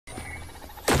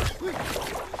अरे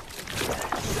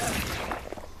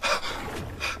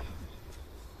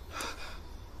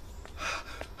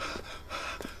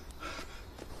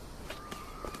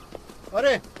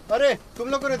अरे तुम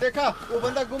लोगों ने देखा वो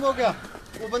बंदा गुम हो गया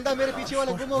वो बंदा मेरे पीछे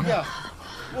वाला गुम हो गया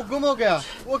वो गुम हो गया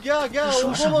वो गया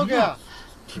वो गुम हो गया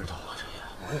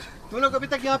तुम लोग अभी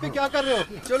तक यहाँ पे क्या कर रहे हो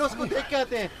चलो उसको देख के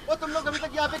आते हैं और तुम लोग अभी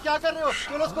तक यहाँ पे क्या कर रहे हो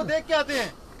चलो उसको देख के आते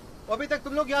हैं अभी तक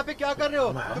तुम लोग यहाँ पे क्या कर रहे हो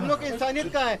तुम लोग की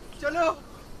इंसानियत कहाँ है चलो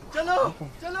चलो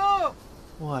चलो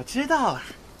我知道了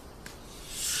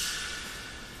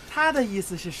他的意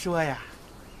思是说呀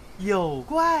有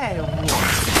怪物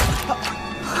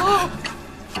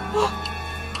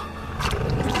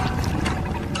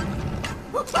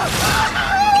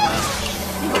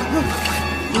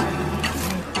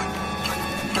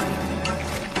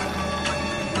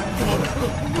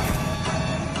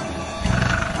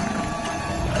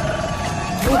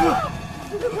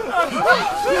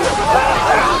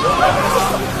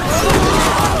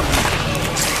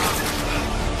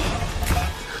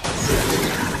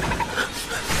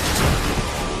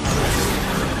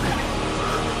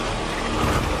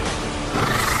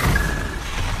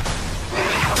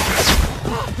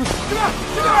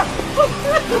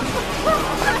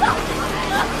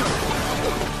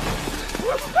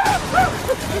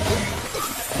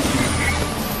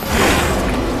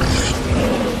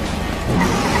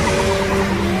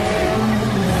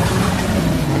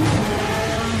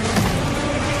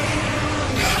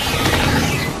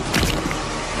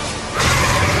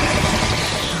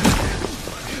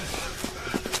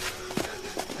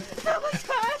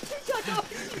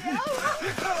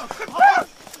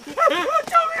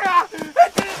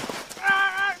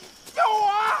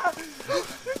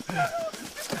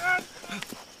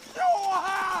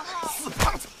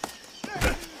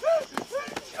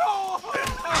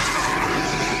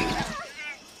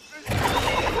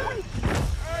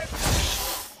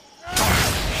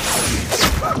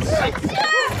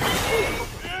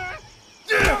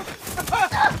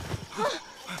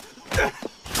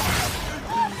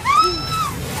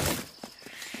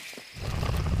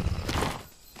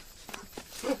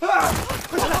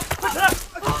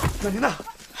阮宁呢？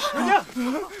阮宁，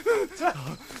起来！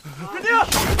阮宁，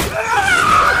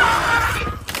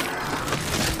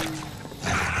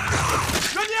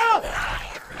阮宁，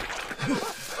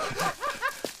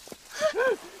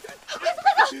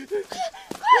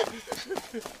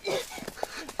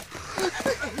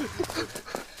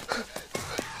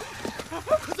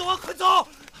快走快走！快走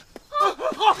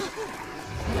啊！快走！好。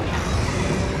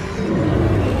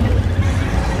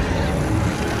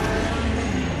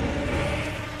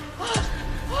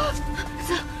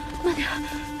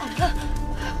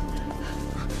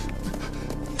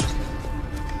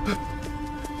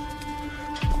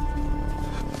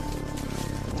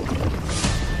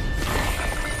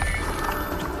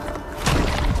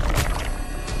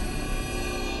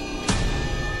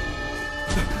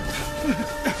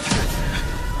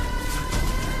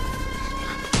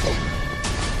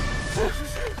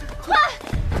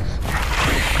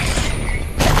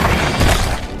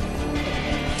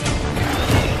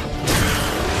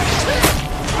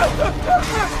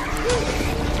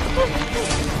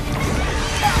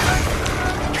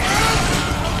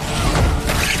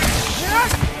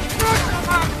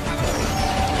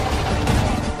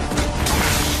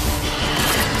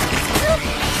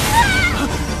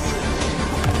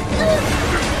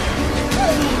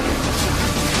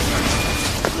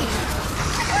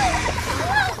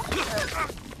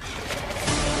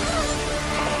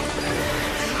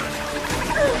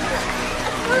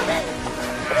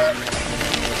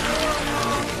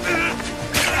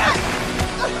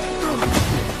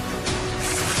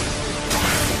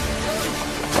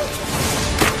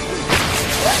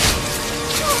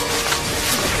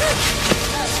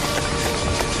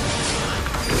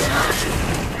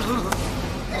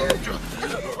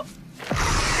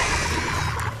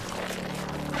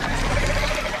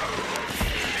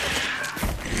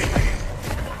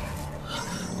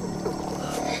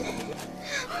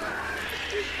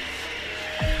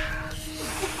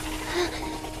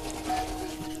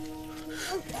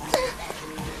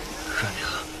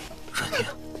慢点。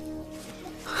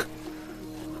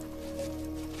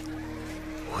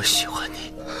我喜欢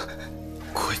你，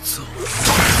快走！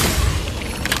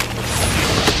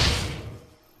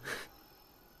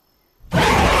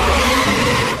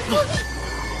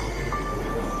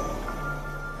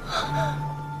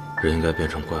人应该变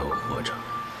成怪物活着，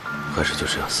还是就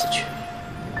这样死去？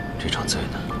这场灾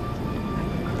难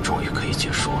终于可以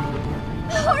结束了。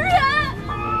好人！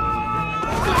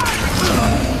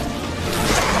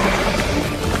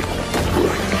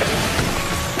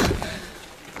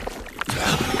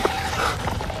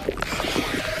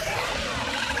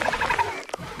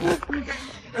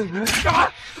干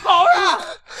嘛？跑啊！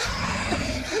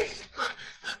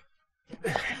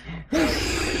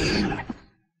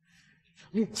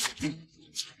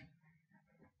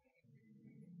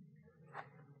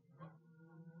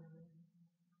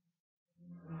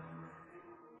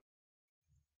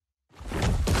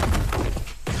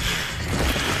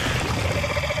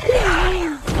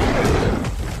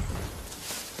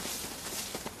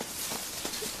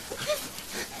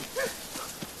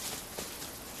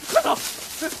快走！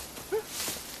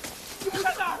你们在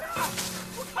哪儿啊？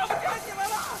我看不见你们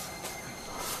了！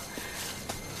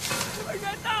你们人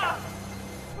呢？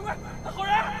喂，好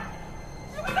人，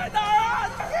你们在哪儿啊？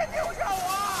你们别丢下我！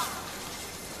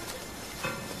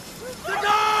在这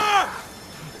儿！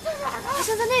在哪儿呢？好像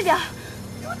在那边。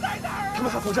你们在哪儿啊？他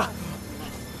们还活着。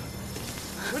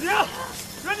阮宁，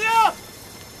阮宁，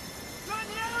阮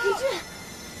宁！李俊，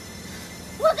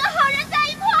我跟好人在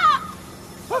一块儿。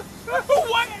我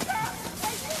也是，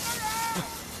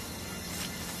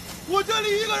我这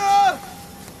里一个人。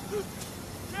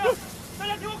行，大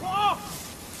家听我口号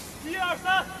：1、2、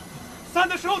3， 3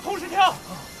的时候同时跳，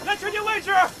来确定位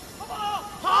置，好不好？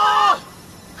好。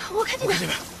我看这边。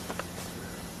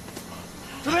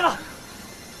准备了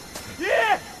，1、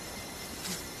2、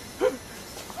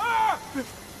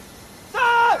3，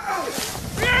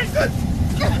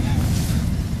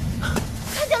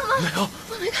看见了吗？没有，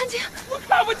我没看见。我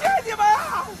看不见你们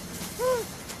啊！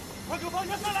快给我方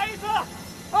向再来一次。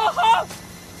好。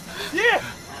1、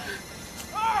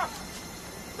2、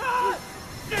3，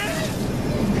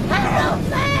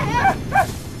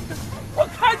我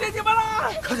看见你们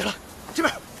了！看见了，这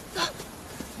边。走，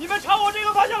你们朝我这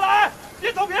个方向来，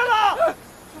别走偏了。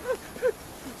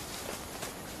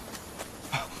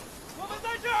我们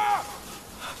在这儿。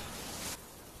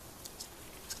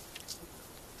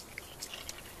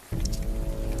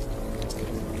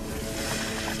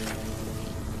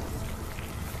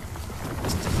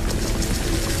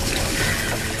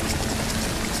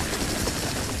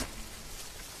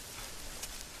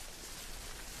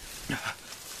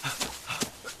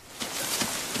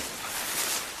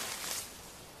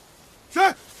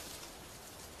是。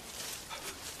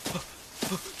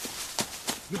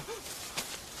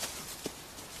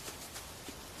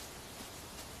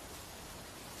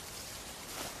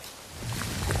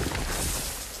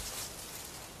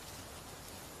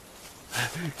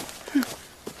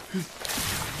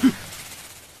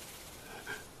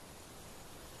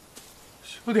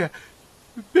兄弟，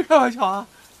别开玩笑啊！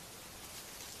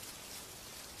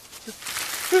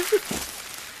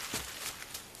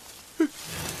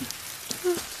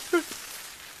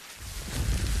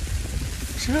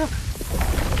谁啊？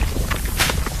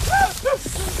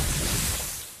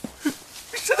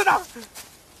谁在哪儿？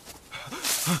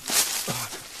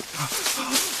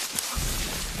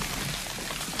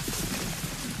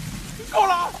够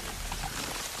了！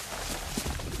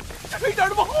这一点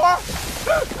都不好玩！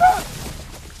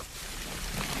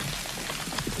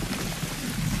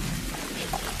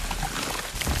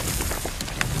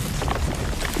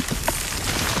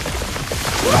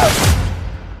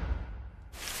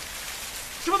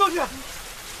什么东西？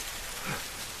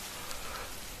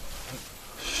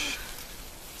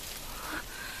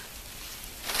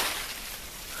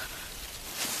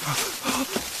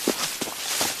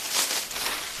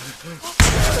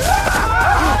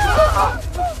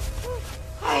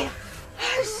哎呀，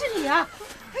是你啊！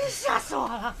吓死我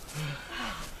了！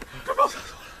干嘛吓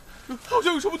死我了？好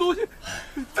像有什么东西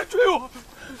在追我。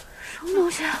什么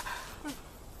东西啊？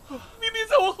明明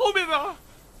在我后面呢。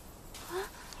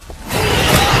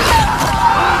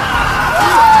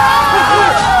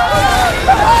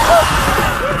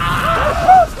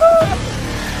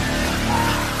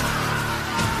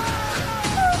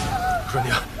阮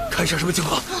宁，看一下什么情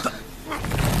况。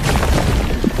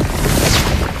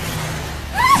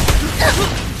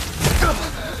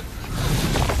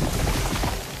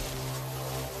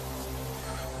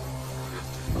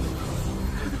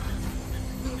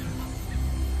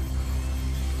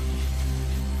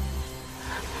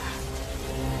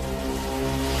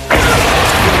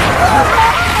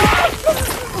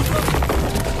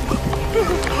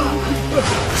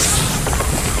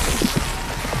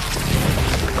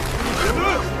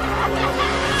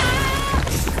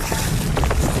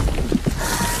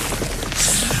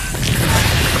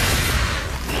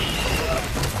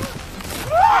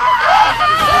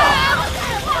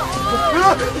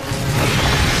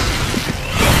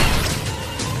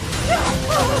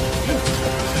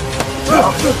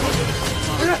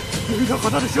遇到好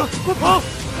大的蛇，快跑！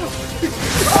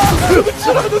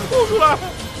吃了还能吐出来？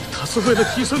他是为了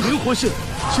提升灵活性，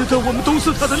现在我们都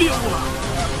是他的猎物了。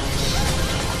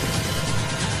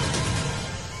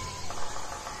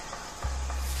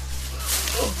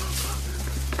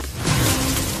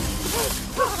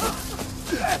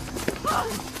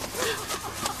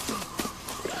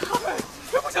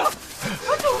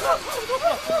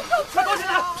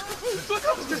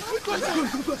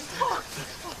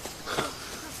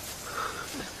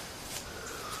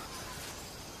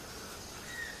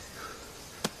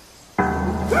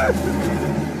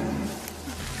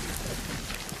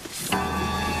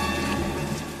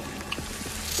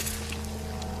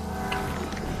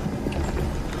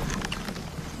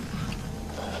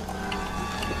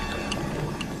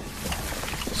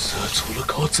除了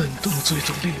靠震动追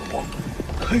踪猎物，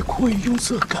还可以用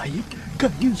色感应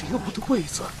猎物的位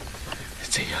置。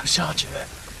这样下去，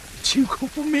情况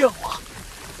不妙啊！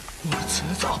我迟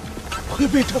早会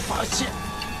被他发现。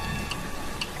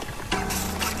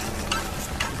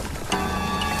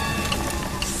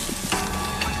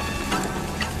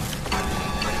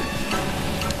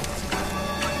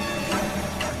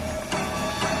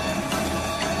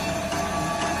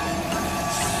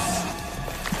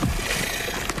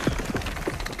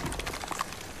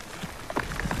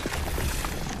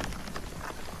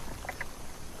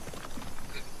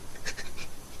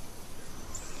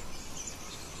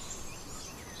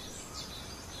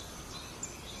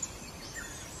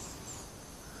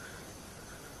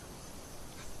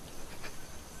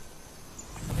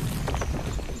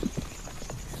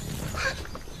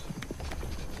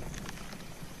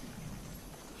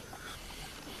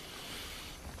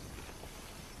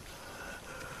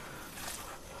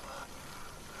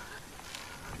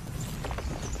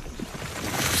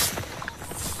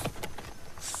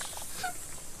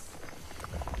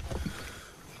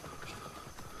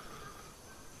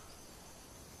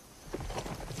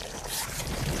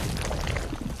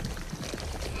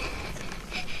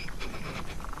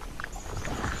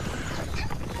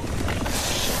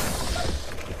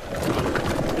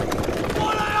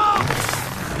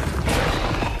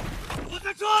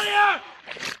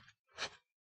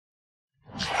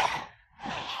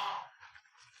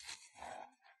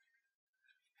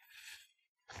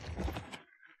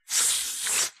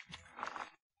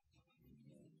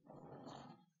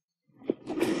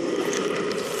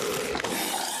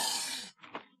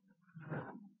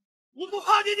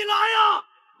你来呀！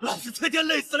老子天天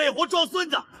累死累活装孙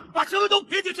子，把什么都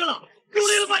拼进去了，努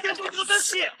力了半天就没有分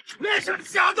析，连声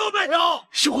响都没有。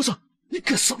小伙子，你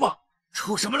干什么？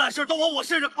出什么烂事都往我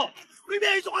身上扣，随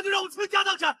便一句话就让我倾家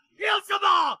荡产，凭什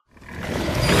么？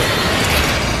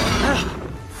哎呀，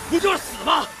不就是死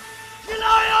吗？你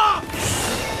来呀！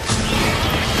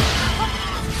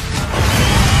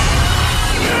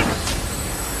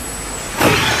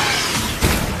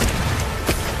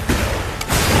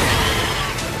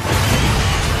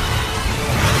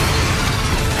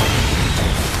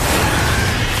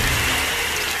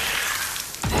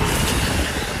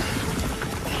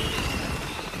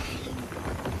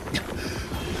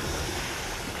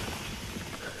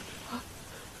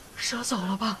蛇走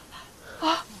了吧？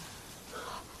啊！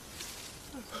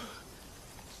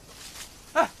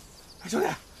哎，兄弟，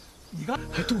你刚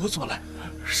还哆嗦了，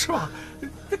是吧？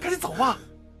那赶紧走吧。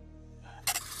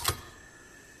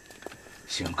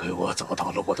幸亏我找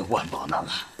到了我的万宝囊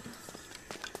啊！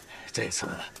这次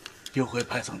又会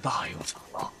派上大用场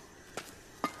了。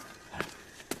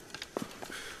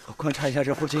我观察一下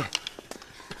这附近，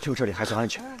就这里还算安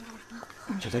全，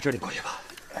就在这里过去吧。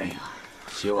哎呀，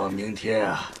希望明天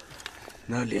啊。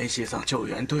能联系上救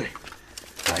援队，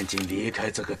赶紧离开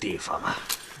这个地方啊！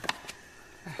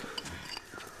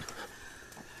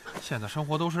现在生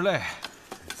活都是累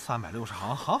，360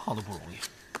行，行行都不容易。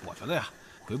我觉得呀，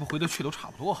回不回得去都差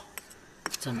不多。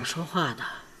怎么说话呢？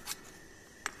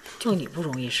就你不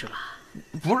容易是吧？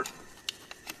不是。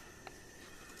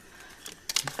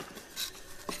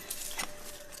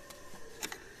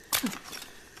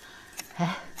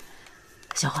哎，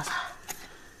小伙子，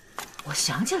我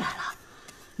想起来了。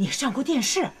你上过电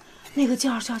视，那个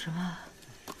叫什么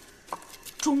《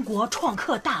中国创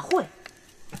客大会》，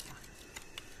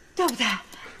对不对？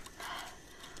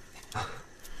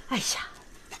哎呀，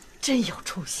真有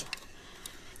出息！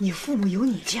你父母有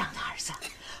你这样的儿子，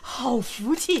好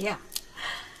福气呀！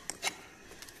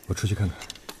我出去看看。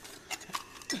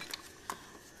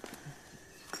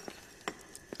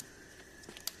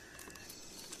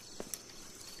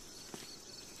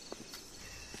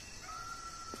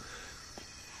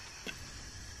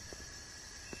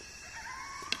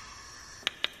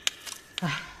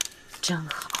哎，真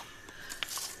好！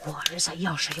我儿子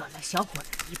要是有那小伙子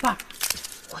一半，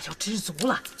我就知足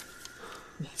了。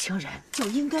年轻人就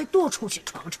应该多出去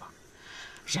闯闯，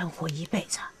人活一辈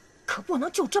子，可不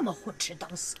能就这么混吃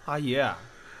等死。阿姨，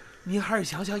您还是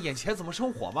想想眼前怎么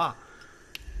生活吧。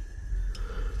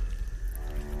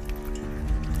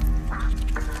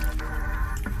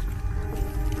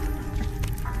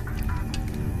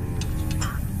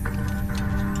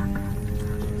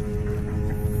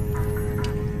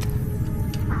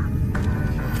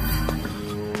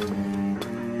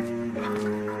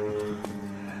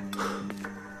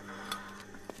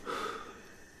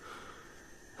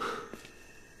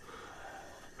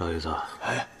老爷子，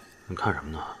哎，你看什么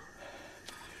呢？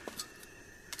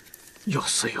有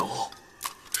石油。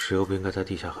石油不应该在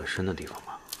地下很深的地方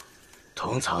吗？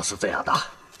通常是这样的，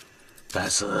但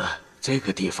是这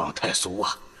个地方特殊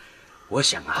啊，我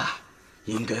想啊，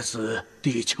应该是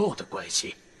地壳的关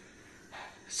系，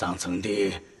上层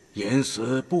的岩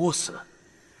石剥蚀，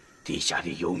地下的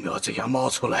油苗这样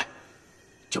冒出来，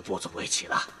就不足为奇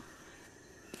了。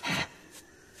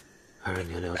还是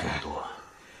您了解的多。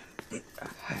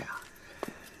哎呀，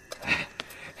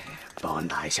帮我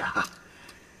拿一下啊！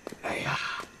哎呀，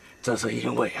这是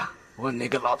因为啊，我那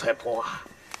个老太婆啊，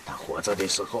她活着的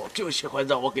时候就喜欢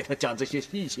让我给她讲这些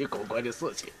稀奇古怪的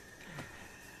事情。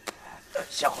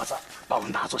小伙子，帮我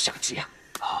拿着相机啊！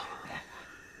好。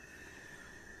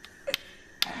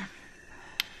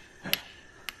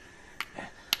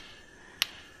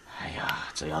哎呀，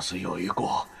只要是有一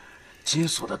个金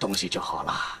属的东西就好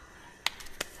了。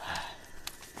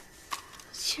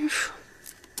金属？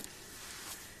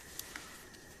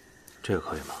这个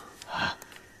可以吗？啊，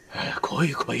可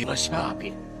以了，下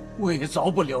边我也饶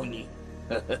不了你。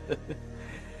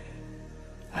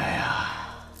哎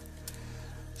呀，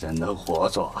人能活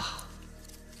着，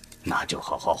那就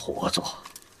好好活着。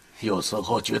有时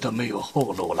候觉得没有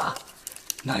后路了，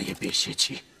那也别泄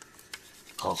气，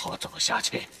好好走下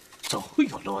去，总会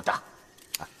有路的。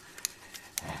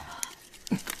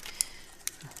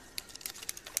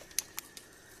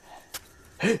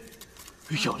哎，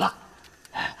有了！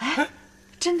哎，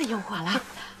真的有火了！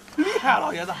厉害啊，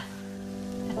老爷子！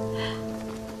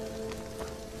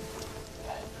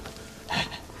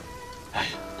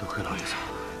多亏老爷子。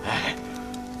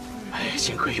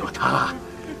幸亏有他，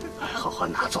好好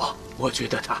拿着，我觉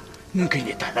得他能给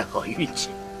你带来好运气。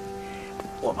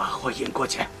我把火引过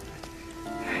去。